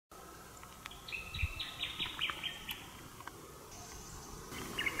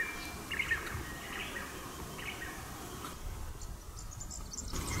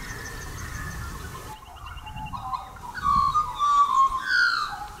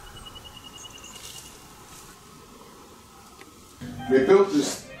We built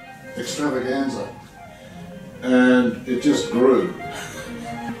this extravaganza and it just grew.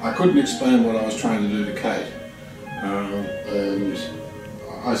 I couldn't explain what I was trying to do to Kate, and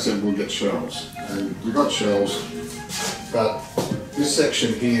I said we'll get shelves, and we got shelves, but this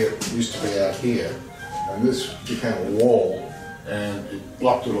section here used to be out here, and this became a wall and it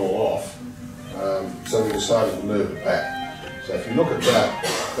blocked it all off, so we decided to move it back. So if you look at that,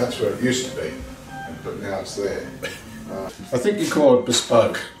 that's where it used to be, but now it's there. I think you call it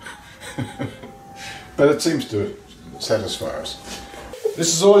bespoke, but it seems to satisfy us.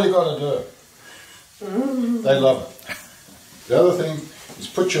 This is all you got to do. They love it. The other thing is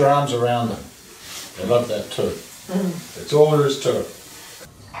put your arms around them. They love that too. That's all there is to it.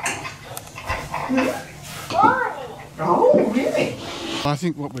 Oh, really? I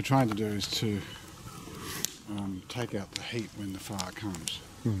think what we're trying to do is to take out the heat when the fire comes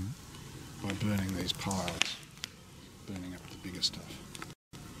by burning these piles, burning up the bigger stuff,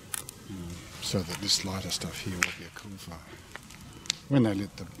 so that this lighter stuff here will be a cool fire. When they lit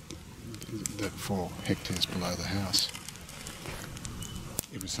the 4 hectares below the house,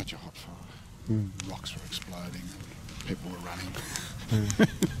 it was such a hot fire. Rocks were exploding and people were running. I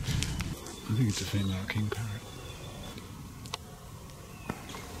think it's a female king parrot.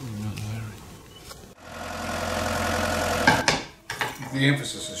 Not the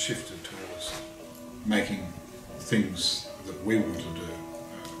emphasis has shifted towards making things that we want to do,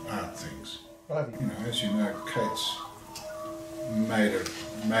 art things. Right. You know, as you know, Kate's made a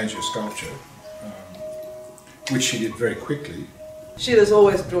major sculpture, which she did very quickly. Sheila's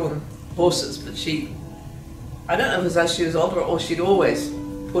always drawn horses, but I don't know if it was as she was older or she'd always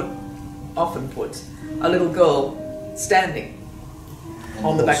often put a little girl standing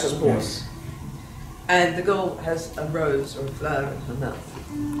on the back of the horse. And the girl has a rose or a flower in her mouth.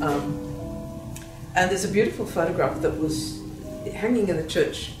 And there's a beautiful photograph that was hanging in the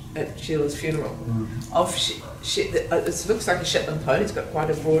church at Sheila's funeral of it looks like a Shetland pony. It's got quite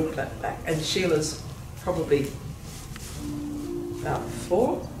a broad back, and Sheila's probably about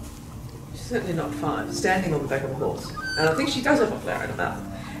 4, certainly not 5, standing on the back of a horse. And I think she does have a flower in her mouth.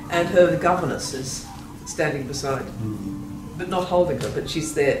 And her governess is standing beside, but not holding her, but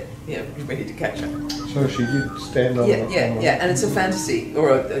she's there, you know, ready to catch her. So she did stand on Yeah, and it's a fantasy,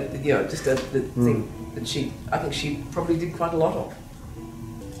 or just a thing that I think she probably did quite a lot of.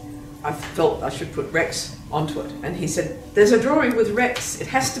 I felt I should put Rex onto it, and he said, "There's a drawing with Rex. It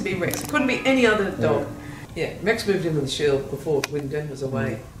has to be Rex. It couldn't be any other dog." Yeah, Rex moved in with Sheila before when Den was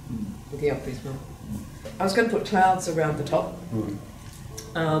away looking after his mum. I was going to put clouds around the top,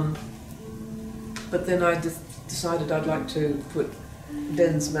 but then I decided I'd like to put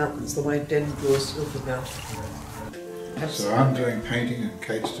Den's mountains the way Den drew us with the mountain. So I'm doing painting and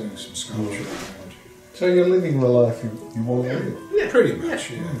Kate's doing some sculpture. So you're living the life you want to live? Yeah, pretty much,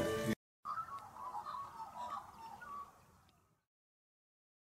 yeah.